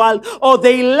relate with the world, or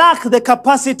they lack the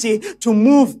capacity to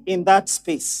move in that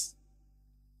space.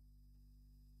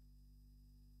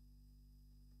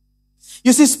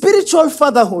 You see, spiritual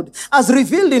fatherhood, as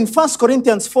revealed in 1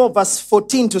 Corinthians 4, verse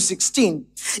 14 to 16,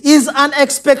 is an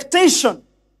expectation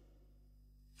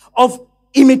of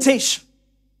imitation.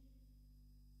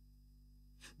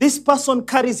 This person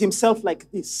carries himself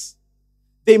like this.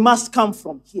 They must come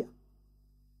from here.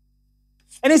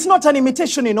 And it's not an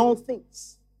imitation in all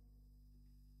things.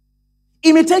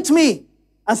 Imitate me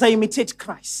as I imitate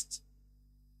Christ.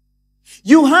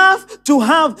 You have to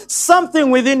have something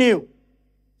within you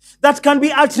that can be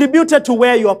attributed to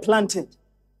where you are planted.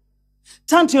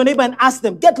 Turn to your neighbor and ask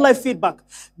them, get live feedback.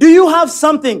 Do you have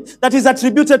something that is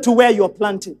attributed to where you are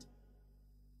planted?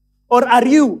 Or are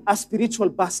you a spiritual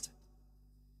bastard?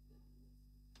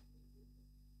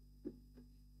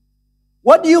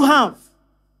 What do you have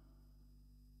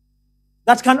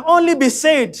that can only be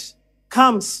said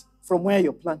comes from where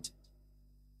you're planted?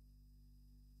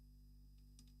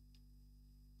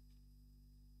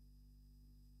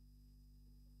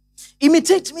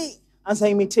 Imitate me as I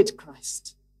imitate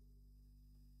Christ.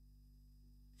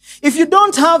 If you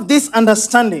don't have this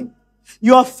understanding,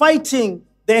 you are fighting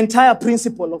the entire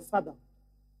principle of fatherhood.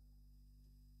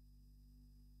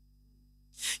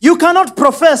 You cannot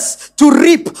profess to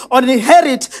reap or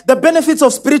inherit the benefits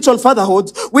of spiritual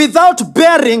fatherhood without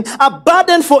bearing a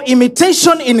burden for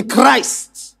imitation in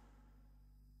Christ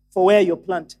for where you're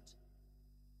planted.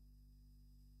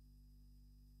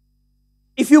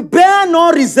 If you bear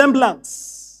no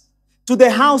resemblance to the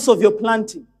house of your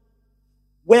planting,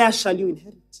 where shall you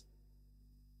inherit?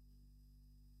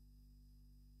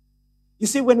 You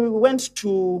see, when we went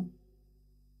to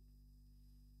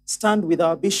stand with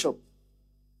our bishop,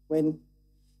 when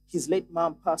his late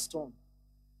mom passed on,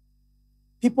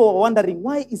 people were wondering,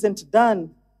 why isn't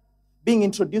Dan being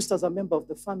introduced as a member of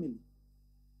the family?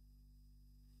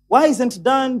 Why isn't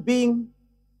Dan being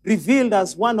revealed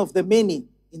as one of the many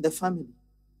in the family?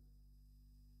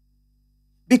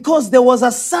 Because there was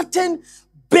a certain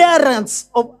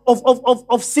bearance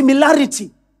of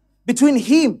similarity between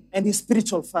him and his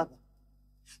spiritual father.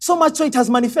 So much so it has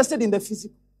manifested in the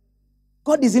physical.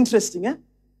 God is interesting, eh?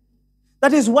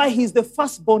 That is why he is the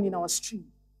firstborn in our stream.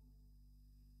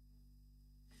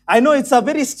 I know it's a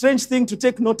very strange thing to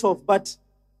take note of, but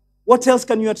what else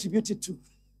can you attribute it to?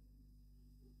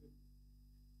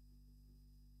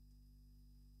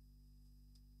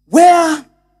 Where,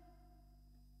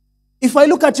 if I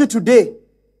look at you today,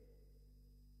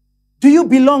 do you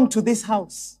belong to this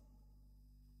house?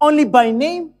 Only by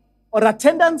name or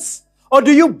attendance? Or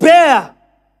do you bear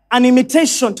an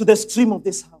imitation to the stream of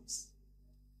this house?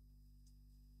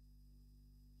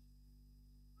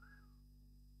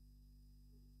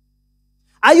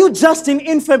 Are you just in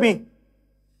infamy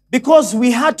because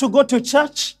we had to go to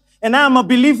church and I am a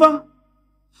believer?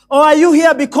 Or are you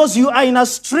here because you are in a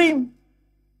stream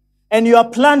and you are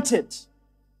planted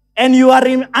and you are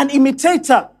an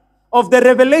imitator of the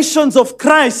revelations of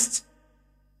Christ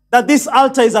that this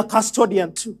altar is a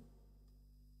custodian to?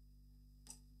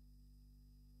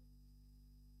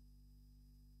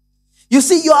 You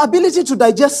see, your ability to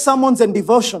digest sermons and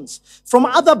devotions from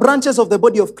other branches of the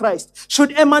body of Christ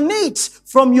should emanate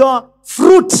from your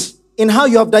fruit in how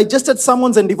you have digested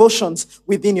sermons and devotions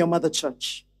within your mother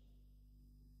church.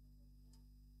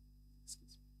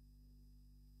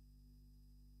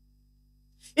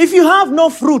 If you have no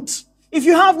fruit, if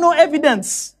you have no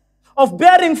evidence of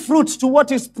bearing fruit to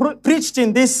what is preached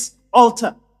in this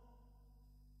altar,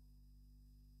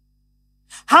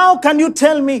 how can you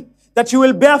tell me that you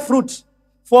will bear fruit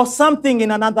for something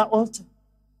in another altar?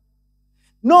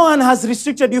 No one has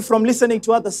restricted you from listening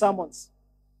to other sermons.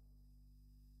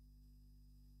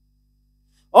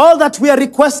 All that we are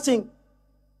requesting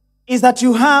is that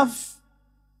you have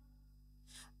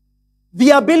the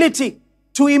ability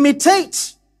to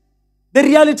imitate the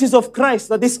realities of Christ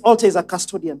that this altar is a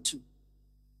custodian to.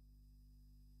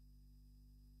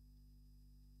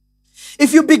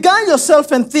 If you beguile yourself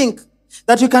and think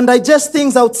that you can digest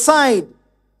things outside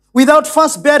without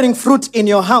first bearing fruit in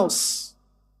your house,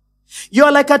 you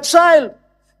are like a child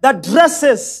that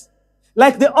dresses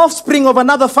like the offspring of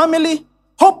another family,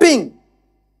 hoping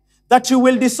that you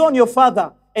will disown your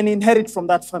father and inherit from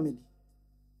that family.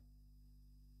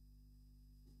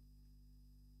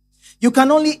 You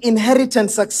can only inherit and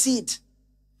succeed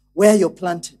where you're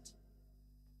planted.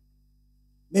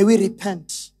 May we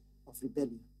repent of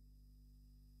rebellion.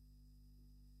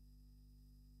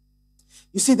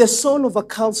 You see, the sole of a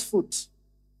cow's foot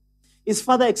is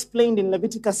further explained in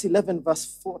Leviticus 11, verse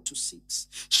 4 to 6,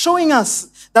 showing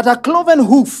us that a cloven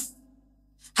hoof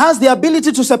has the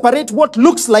ability to separate what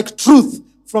looks like truth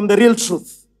from the real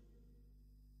truth.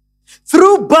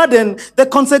 Through burden, the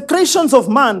consecrations of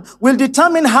man will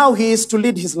determine how he is to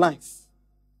lead his life.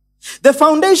 The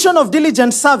foundation of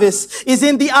diligent service is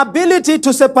in the ability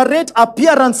to separate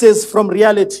appearances from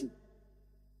reality.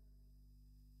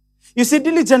 You see,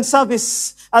 diligent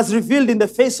service, as revealed in the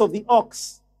face of the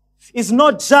ox, is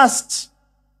not just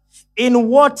in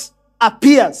what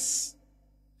appears,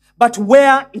 but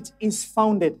where it is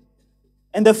founded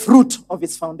and the fruit of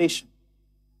its foundation.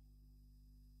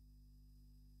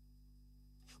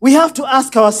 We have to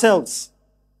ask ourselves,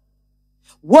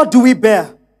 what do we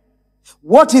bear?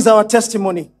 What is our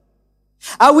testimony?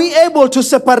 Are we able to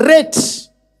separate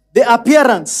the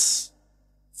appearance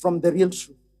from the real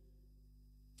truth,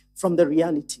 from the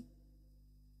reality?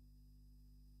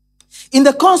 In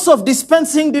the course of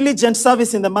dispensing diligent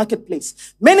service in the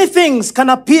marketplace, many things can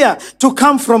appear to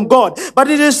come from God, but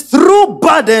it is through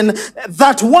burden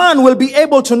that one will be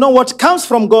able to know what comes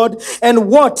from God and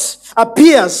what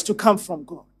appears to come from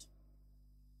God.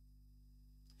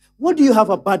 What do you have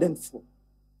a burden for?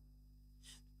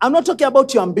 I'm not talking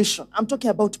about your ambition. I'm talking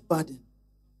about burden.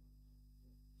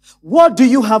 What do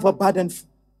you have a burden for?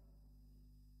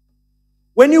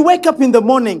 When you wake up in the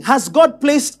morning, has God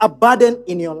placed a burden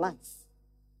in your life?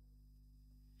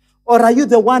 Or are you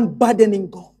the one burdening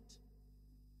God?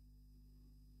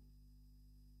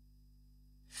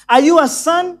 Are you a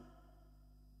son?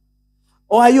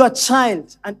 Or are you a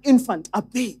child, an infant, a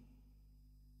babe?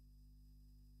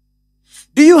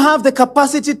 Do you have the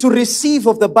capacity to receive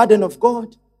of the burden of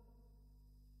God?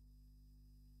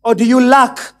 Or do you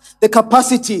lack the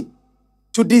capacity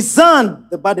to discern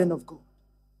the burden of God?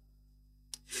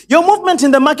 Your movement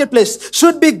in the marketplace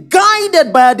should be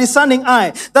guided by a discerning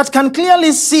eye that can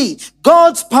clearly see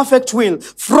God's perfect will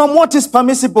from what is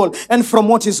permissible and from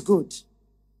what is good.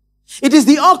 It is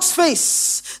the ox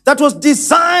face that was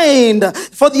designed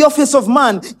for the office of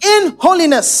man in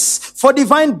holiness for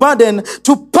divine burden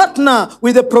to partner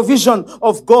with the provision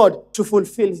of God to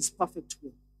fulfill his perfect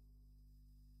will.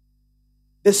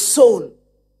 The sole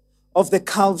of the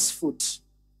calf's foot.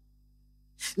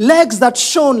 Legs that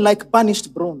shone like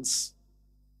burnished bronze.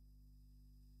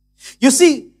 You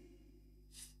see,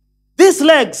 these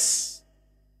legs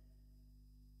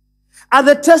are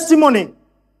the testimony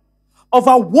of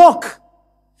a walk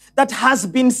that has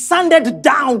been sanded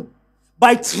down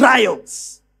by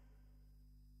trials.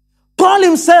 Paul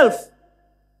himself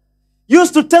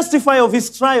used to testify of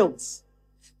his trials.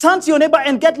 Turn to your neighbor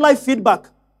and get live feedback.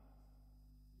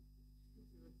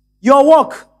 Your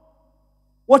walk,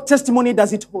 what testimony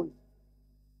does it hold?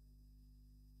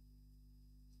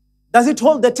 Does it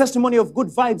hold the testimony of good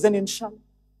vibes and inshallah?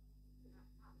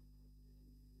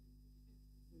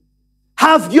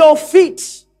 Have your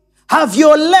feet, have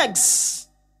your legs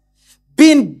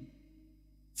been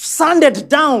sanded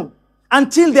down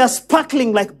until they are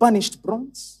sparkling like burnished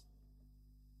bronze?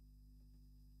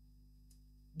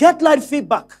 Get live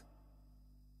feedback.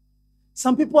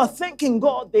 Some people are thanking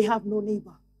God they have no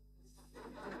neighbor.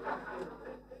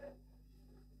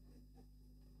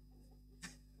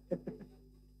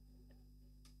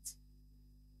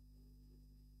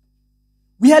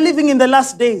 We are living in the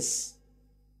last days.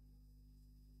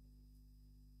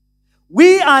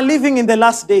 We are living in the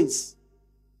last days.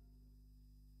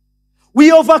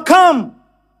 We overcome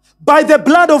by the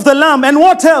blood of the Lamb. And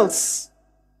what else?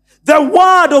 The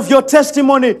word of your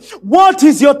testimony. What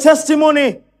is your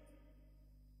testimony?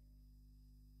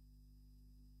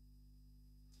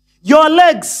 Your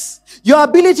legs, your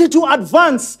ability to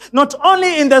advance, not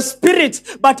only in the spirit,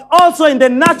 but also in the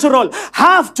natural,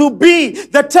 have to be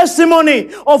the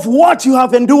testimony of what you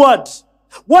have endured.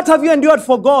 What have you endured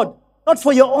for God? Not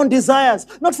for your own desires,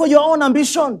 not for your own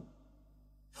ambition.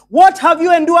 What have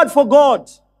you endured for God?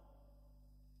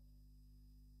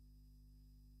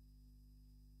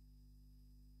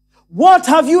 What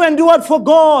have you endured for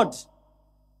God?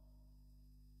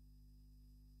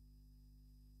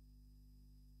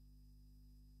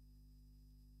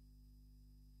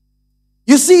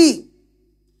 You see,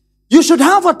 you should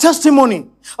have a testimony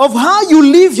of how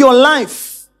you live your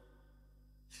life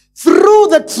through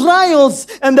the trials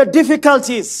and the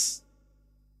difficulties.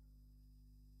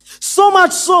 So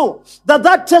much so that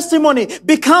that testimony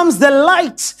becomes the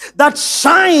light that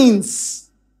shines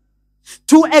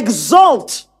to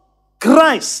exalt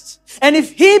Christ. And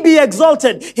if he be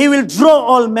exalted, he will draw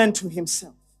all men to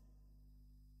himself.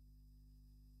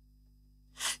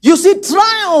 You see,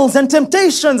 trials and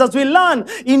temptations, as we learn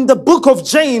in the book of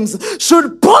James,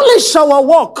 should polish our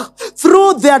walk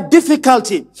through their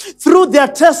difficulty, through their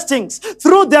testings,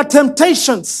 through their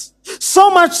temptations. So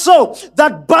much so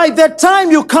that by the time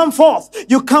you come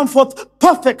forth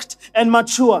perfect and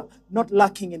mature, not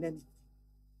lacking in anything.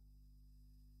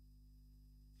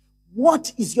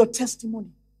 What is your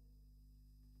testimony?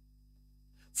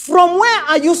 From where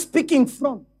are you speaking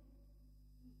from?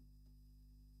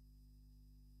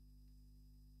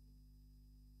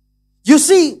 You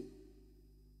see,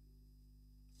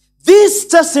 this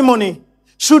testimony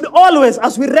should always,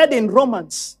 as we read in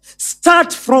Romans,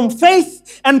 start from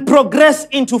faith and progress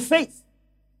into faith.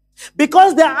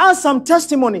 Because there are some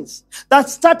testimonies that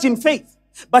start in faith,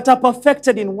 but are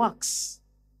perfected in works.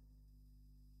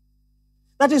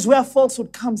 That is where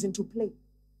falsehood comes into play.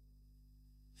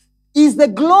 Is the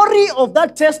glory of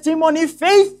that testimony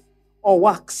faith or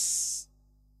works?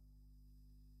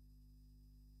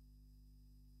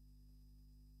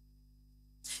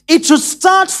 It should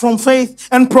start from faith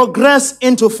and progress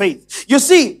into faith. You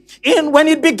see, when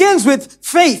it begins with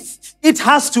faith, it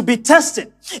has to be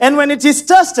tested. And when it is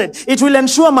tested, it will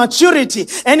ensure maturity.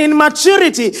 And in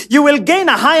maturity, you will gain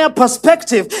a higher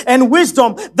perspective and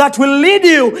wisdom that will lead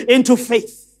you into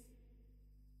faith.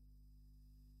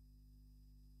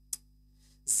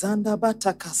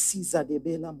 Zandabata kasiza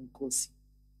debela mukosi.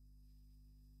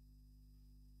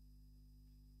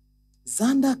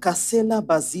 Zanda kasela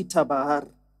bazita bahar.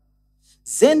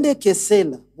 Zende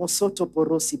kesela mosoto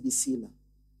porosi bisila.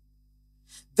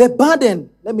 The burden,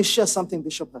 let me share something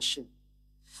Bishop has shared.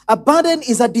 A burden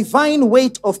is a divine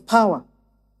weight of power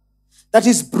that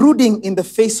is brooding in the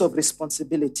face of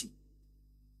responsibility.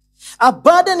 A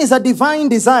burden is a divine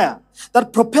desire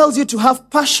that propels you to have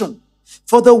passion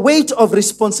for the weight of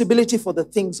responsibility for the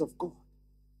things of God.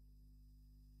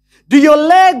 Do your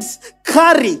legs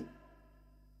carry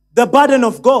the burden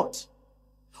of God?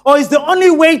 Or is the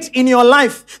only weight in your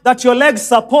life that your legs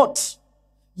support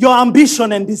your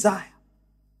ambition and desire?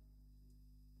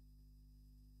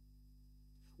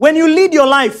 When you lead your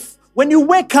life, when you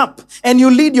wake up and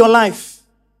you lead your life,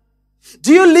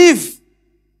 do you live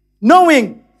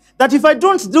knowing that if I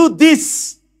don't do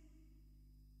this,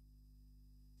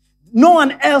 no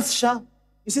one else shall?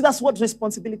 You see, that's what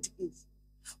responsibility is.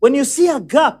 When you see a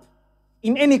gap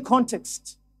in any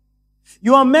context,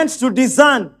 you are meant to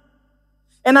discern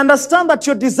and understand that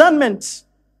your discernment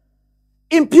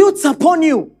imputes upon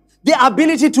you the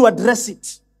ability to address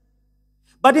it.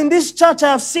 But in this church,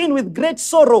 I have seen with great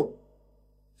sorrow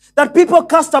that people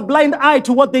cast a blind eye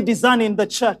to what they discern in the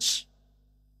church.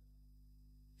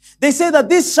 They say that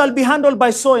this shall be handled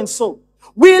by so and so.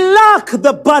 We lack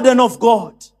the burden of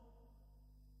God.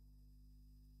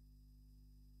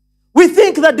 We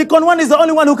think that Deacon 1 is the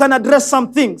only one who can address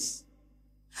some things.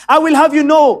 I will have you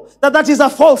know that that is a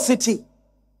falsity.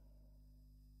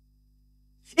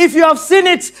 If you have seen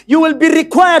it, you will be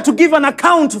required to give an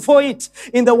account for it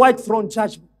in the white throne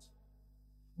judgment.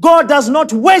 God does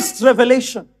not waste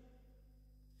revelation.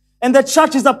 And the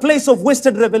church is a place of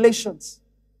wasted revelations.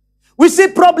 We see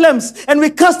problems and we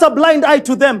cast a blind eye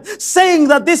to them, saying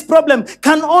that this problem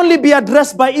can only be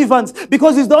addressed by Evans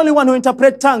because he's the only one who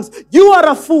interprets tongues. You are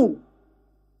a fool.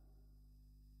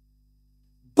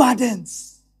 Burdens.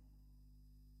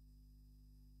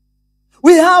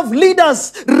 We have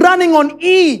leaders running on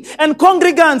E and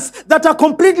congregants that are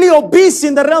completely obese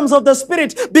in the realms of the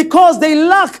spirit because they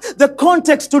lack the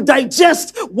context to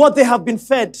digest what they have been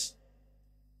fed.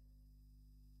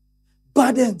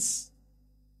 Burdens.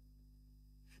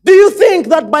 Do you think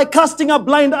that by casting a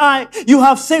blind eye, you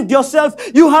have saved yourself?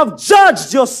 You have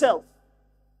judged yourself.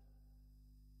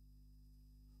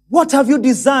 What have you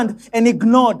discerned and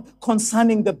ignored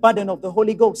concerning the burden of the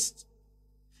Holy Ghost?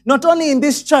 Not only in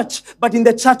this church, but in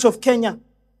the church of Kenya.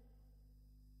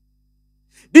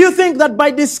 Do you think that by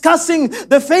discussing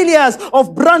the failures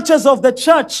of branches of the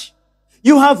church,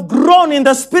 you have grown in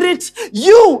the spirit?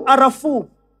 You are a fool.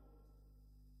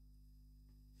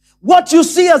 What you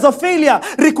see as a failure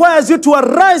requires you to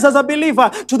arise as a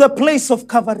believer to the place of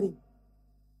covering.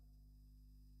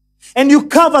 And you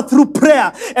cover through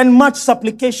prayer and much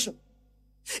supplication.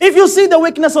 If you see the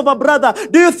weakness of a brother,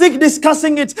 do you think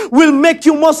discussing it will make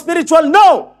you more spiritual?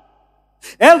 No.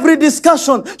 Every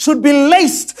discussion should be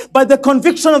laced by the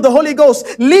conviction of the Holy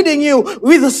Ghost, leading you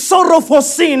with sorrow for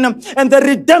sin and the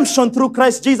redemption through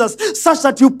Christ Jesus, such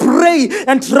that you pray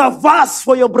and traverse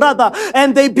for your brother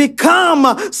and they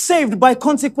become saved by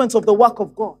consequence of the work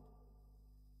of God.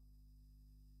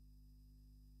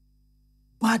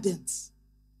 Burdens.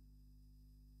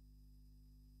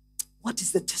 What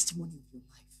is the testimony of your life?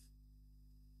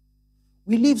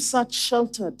 We live such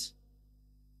sheltered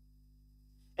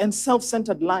and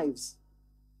self-centered lives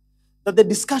that the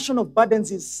discussion of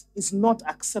burdens is not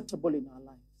acceptable in our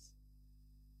lives.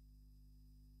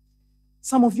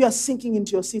 Some of you are sinking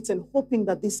into your seats and hoping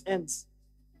that this ends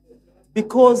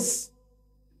because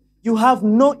you have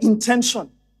no intention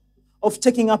of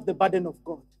taking up the burden of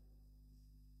God.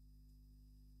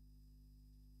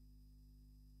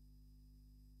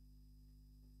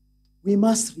 We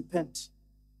must repent.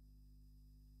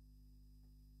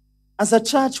 As a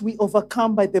church, we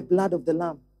overcome by the blood of the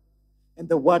Lamb and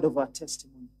the word of our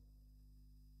testimony.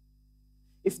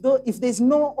 If there's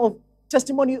no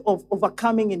testimony of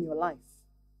overcoming in your life,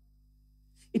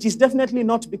 it is definitely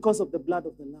not because of the blood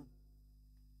of the Lamb.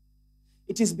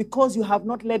 It is because you have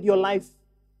not led your life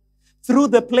through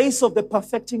the place of the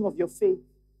perfecting of your faith,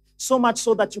 so much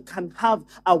so that you can have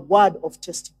a word of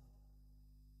testimony.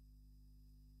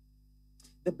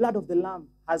 The blood of the Lamb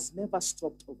has never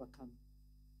stopped overcoming.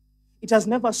 It has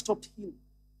never stopped healing.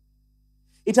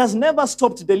 It has never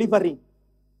stopped delivering.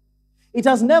 It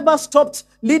has never stopped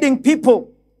leading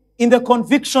people in the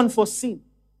conviction for sin.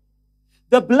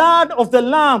 The blood of the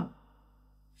Lamb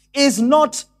is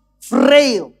not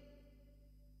frail.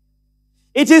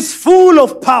 It is full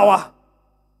of power.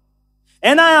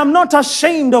 And I am not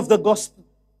ashamed of the gospel,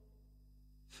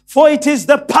 for it is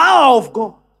the power of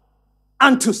God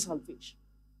unto salvation.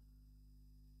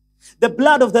 The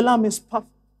blood of the Lamb is perfect,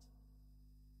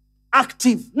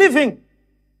 active, living.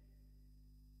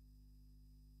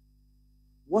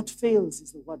 What fails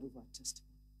is the word of our testimony.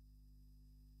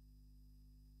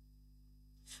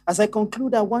 As I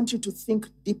conclude, I want you to think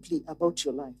deeply about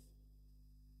your life.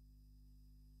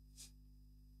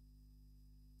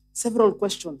 Several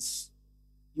questions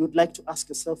you would like to ask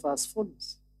yourself are as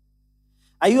follows.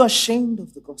 Are you ashamed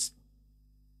of the gospel?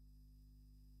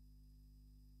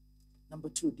 Number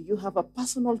 2, do you have a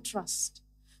personal trust,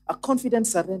 a confident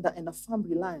surrender, and a firm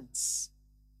reliance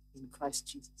in Christ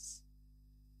Jesus?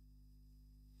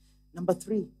 Number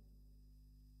 3,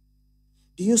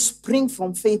 do you spring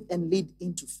from faith and lead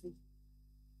into faith?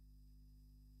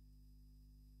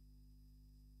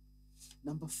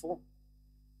 Number 4,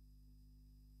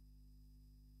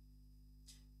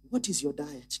 what is your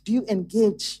diet? Do you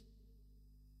engage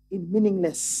in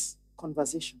meaningless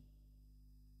conversation?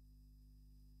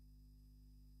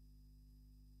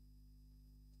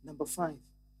 Number 5,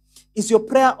 is your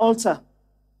prayer altar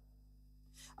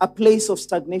a place of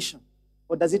stagnation,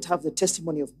 or does it have the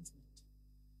testimony of movement?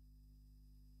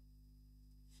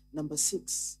 Number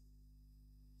 6,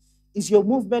 is your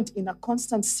movement in a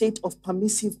constant state of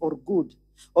permissive or good,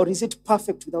 or is it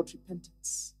perfect without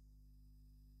repentance?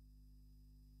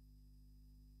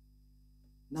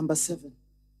 Number 7,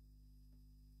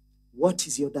 what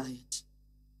is your diet?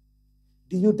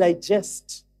 Do you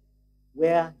digest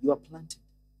where you are planted?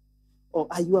 Or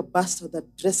are you a bastard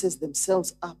that dresses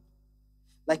themselves up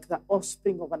like the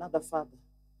offspring of another father,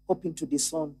 hoping to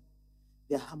disown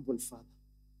their humble father?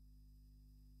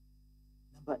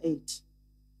 Number 8,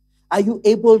 are you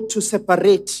able to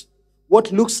separate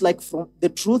what looks like from the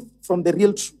truth from the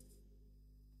real truth?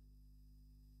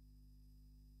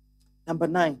 Number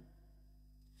 9,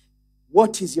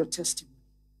 what is your testimony?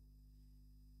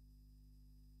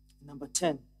 Number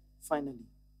 10, finally,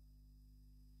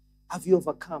 have you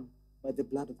overcome by the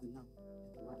blood of the Lamb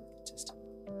and the word of the testimony?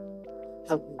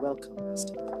 Help me welcome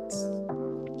Pastor Lawrence.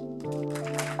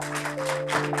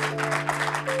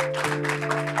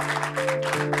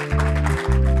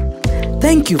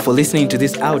 Thank you for listening to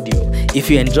this audio. If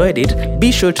you enjoyed it,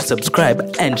 be sure to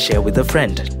subscribe and share with a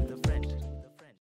friend.